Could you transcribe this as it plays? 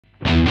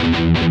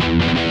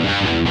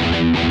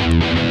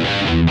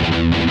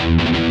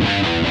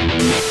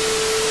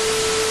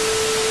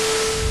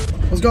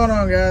What's going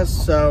on,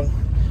 guys? So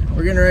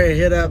we're getting ready to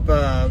hit up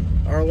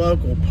our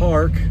local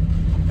park.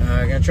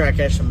 Gonna try to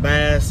catch some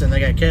bass, and they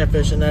got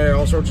catfish in there,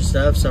 all sorts of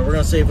stuff. So we're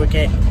gonna see if we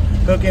can't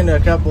hook into a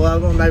couple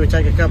of them, maybe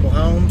take a couple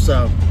home.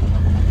 So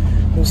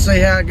we'll see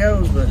how it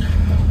goes, but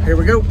here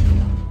we go.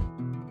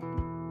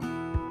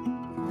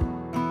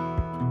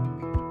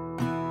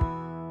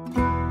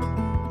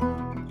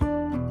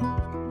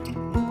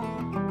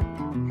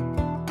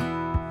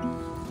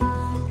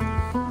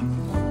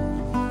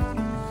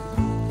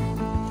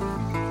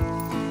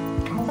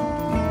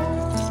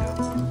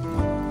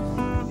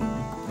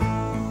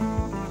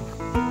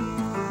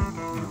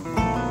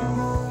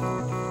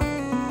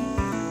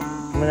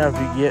 Let me know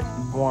if you get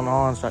one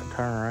on, so I can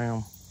turn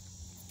around.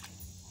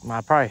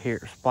 I probably hear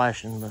it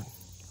splashing, but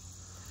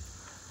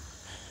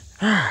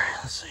all right,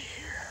 let's see here.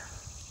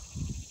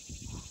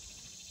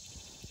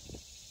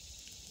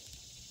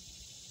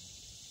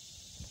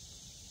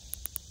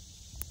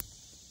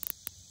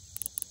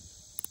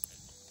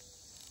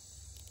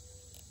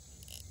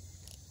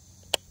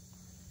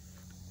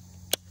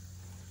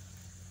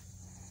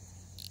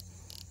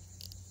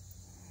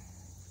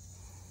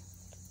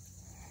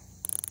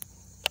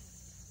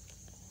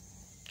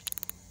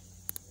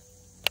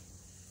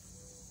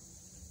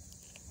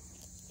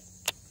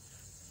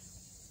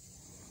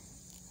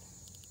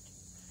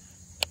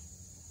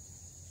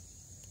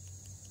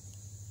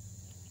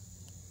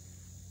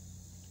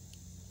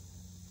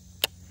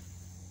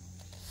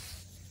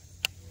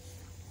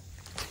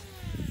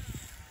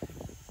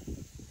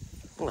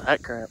 Look at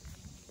that crap.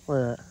 Look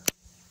at that.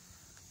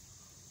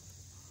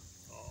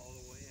 All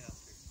the way out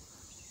there.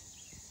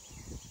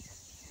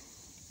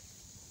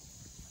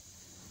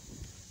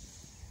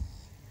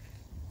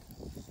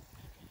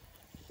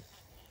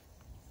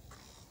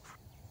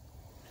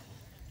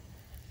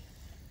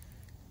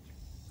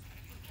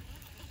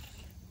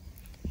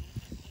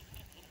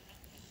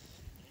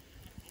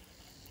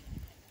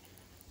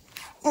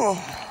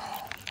 Oh.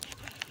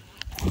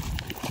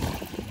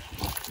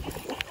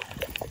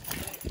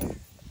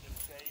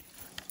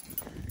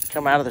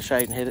 Come out of the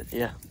shade and hit it,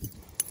 yeah.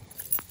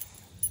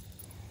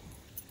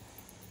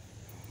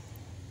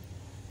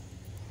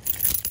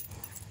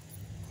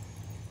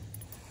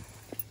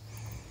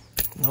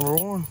 Number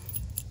one.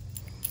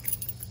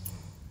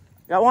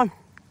 Got one?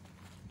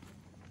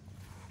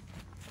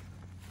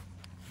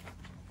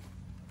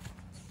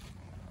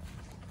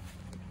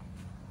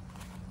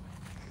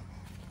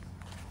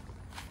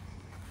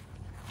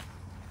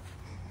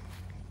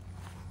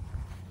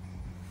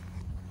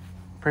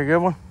 Pretty good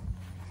one.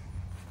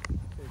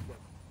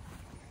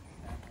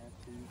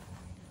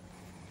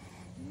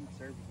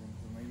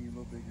 Maybe a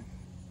little bigger.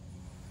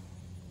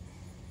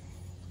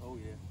 Oh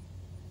yeah.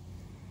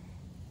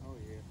 Oh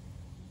yeah.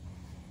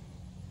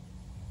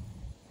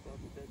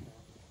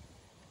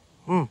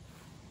 Hmm.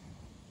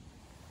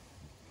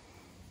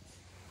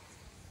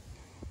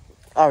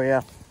 Oh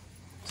yeah.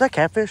 Is that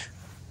catfish?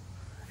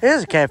 It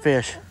is a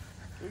catfish.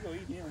 We go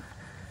eat him.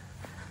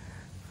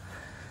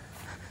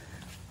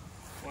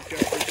 Watch out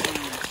for his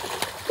spines.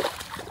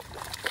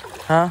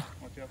 Huh?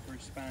 Watch out for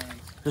his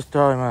spines. Just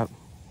throw him up.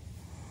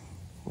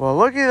 Well,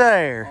 looky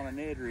there. On a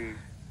Ned rig.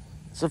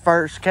 It's the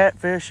first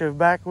catfish of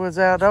Backwoods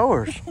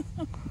Outdoors.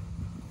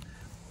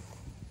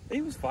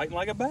 He was fighting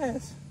like a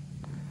bass.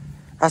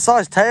 I saw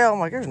his tail. I'm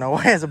like, there's no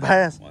way it's a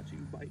bass. Watch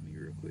him bite me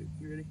real quick.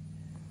 You ready?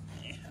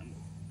 Yeah, I'm gonna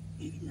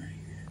eat him right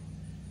here.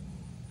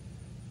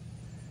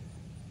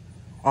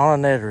 On a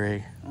Ned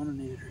rig. On a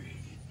Ned rig.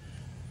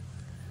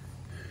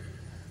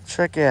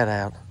 Check that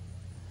out.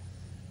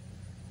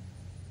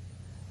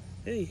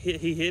 He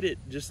hit it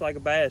just like a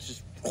bass.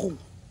 Just boom.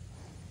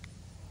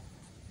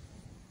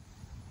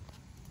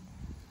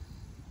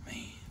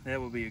 Man, that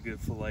would be a good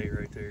fillet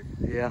right there.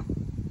 Yeah.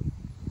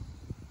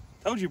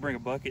 Told you to bring a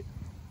bucket.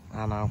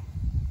 I know.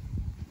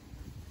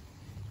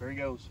 There he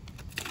goes.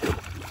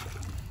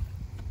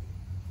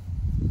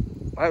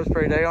 That was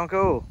pretty dang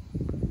cool.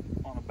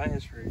 On a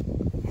bass rig.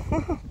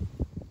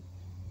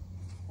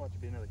 Watch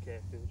it be another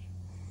catfish.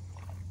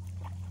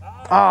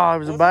 Oh, it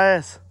was a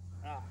bass.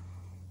 I don't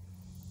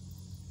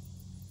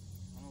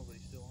know, but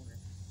he's still on there.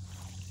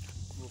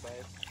 Little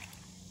bass.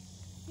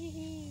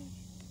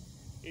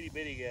 Itty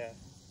bitty guy.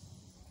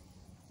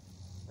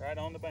 Right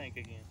on the bank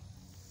again.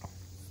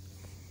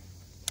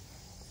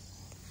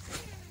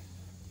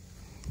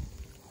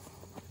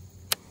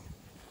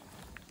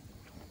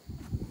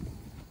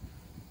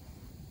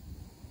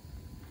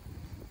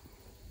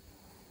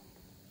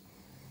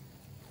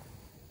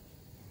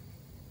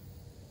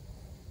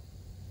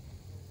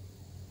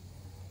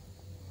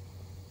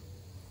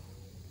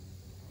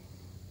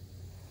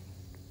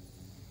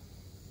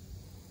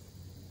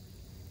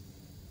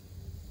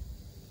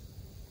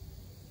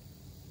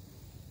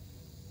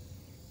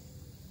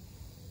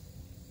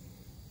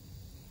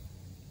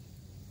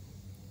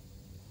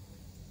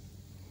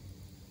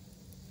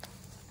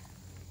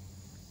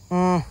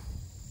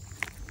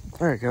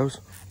 There it goes.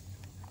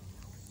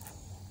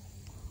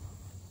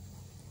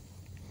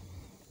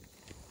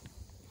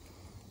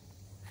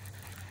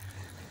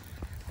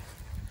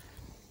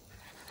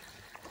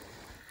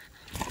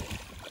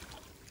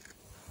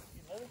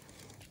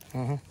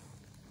 Mm-hmm.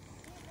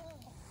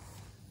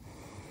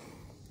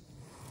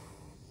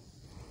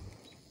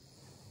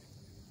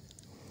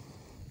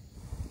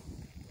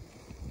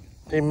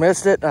 He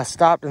missed it. I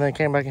stopped and then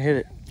came back and hit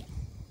it.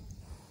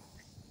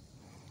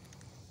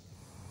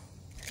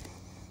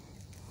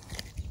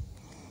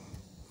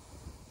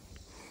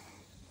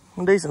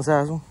 A decent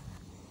size one.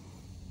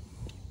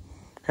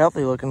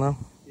 Healthy looking though.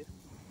 Yeah.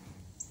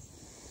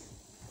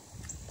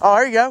 Oh,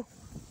 there you go.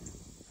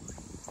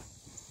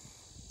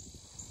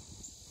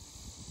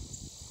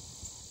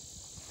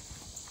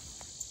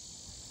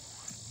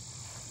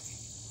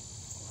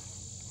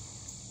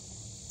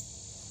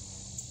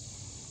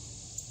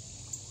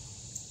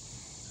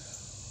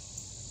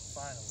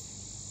 Finally.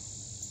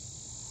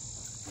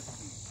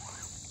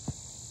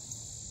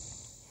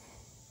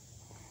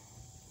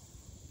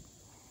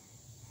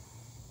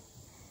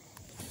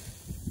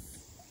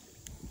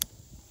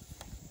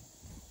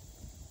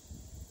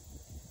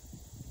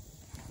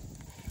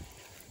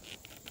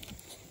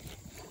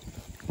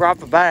 Right off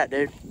the bat,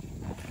 dude.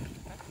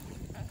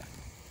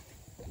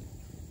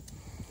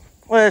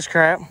 Well, this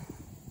crap.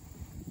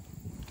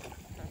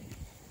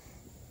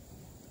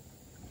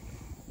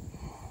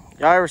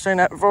 Y'all ever seen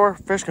that before?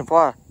 Fish can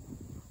fly.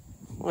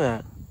 Look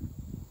at that.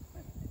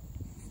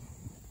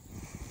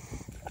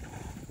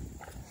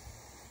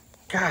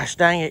 Gosh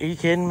dang it, are you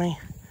kidding me?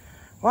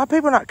 Why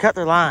people not cut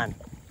their line?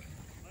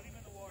 Let him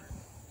in the water.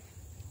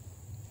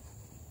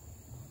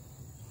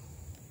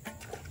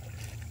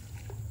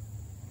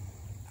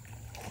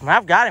 I mean,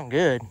 I've got him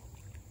good.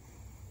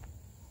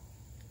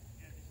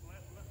 Yeah, just let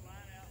line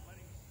out, let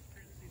him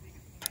see if he can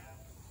swim out.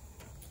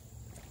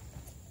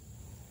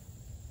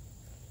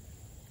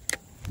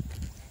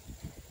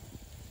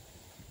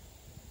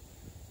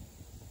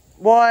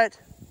 What?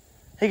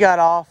 He got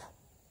off.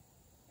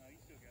 No, you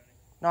still got him.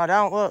 No, I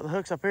don't. Look, the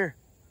hook's up here.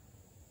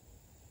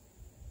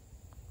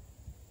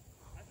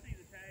 I see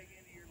the tag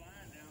into your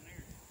line down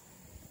there.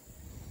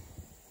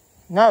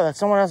 No, that's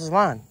someone else's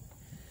line.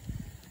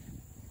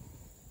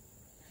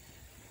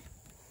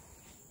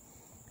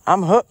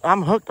 I'm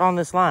hooked on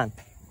this line.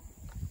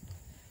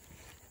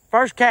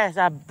 First cast,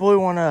 I blew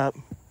one up.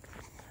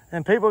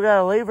 And people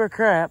gotta leave their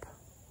crap.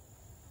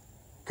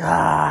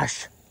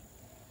 Gosh.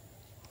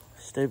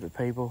 Stupid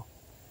people.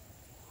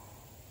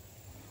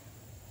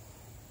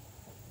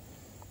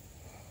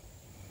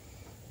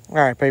 All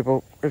right,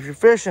 people, if you're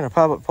fishing a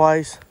public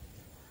place,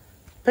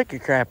 pick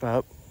your crap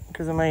up.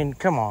 Because, I mean,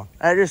 come on.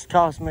 That just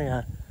cost me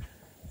a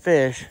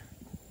fish.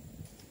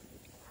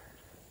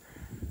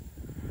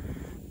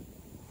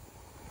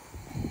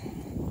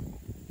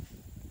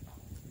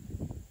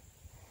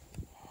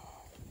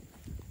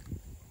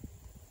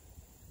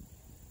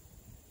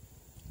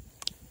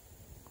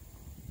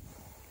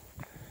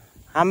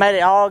 I made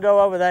it all go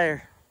over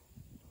there.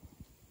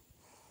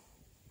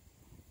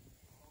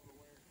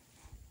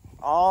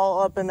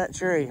 All up in that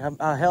tree.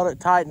 I held it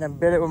tight and then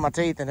bit it with my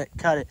teeth and it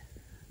cut it.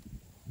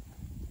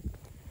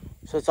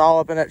 So it's all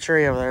up in that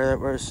tree over there that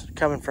was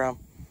coming from.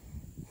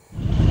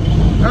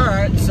 All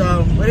right,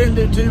 so we didn't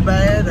do too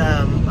bad.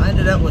 I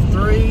ended up with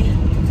 3.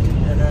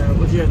 And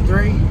would you have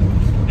 3?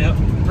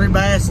 Yep. 3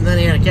 bass and then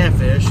he had a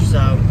catfish.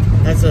 So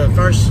that's the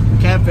first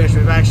catfish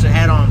we've actually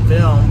had on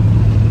film.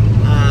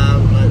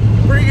 But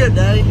pretty good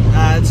day.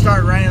 It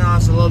started raining on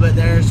us a little bit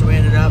there, so we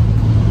ended up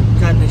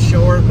cutting it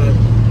short. But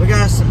we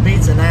got some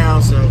pizza now,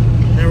 so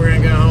then we're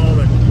gonna go home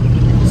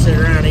and sit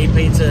around, eat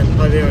pizza, and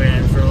play video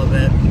games for a little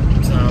bit.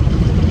 So,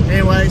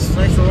 anyways,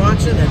 thanks for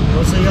watching, and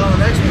we'll see y'all in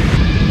the next one.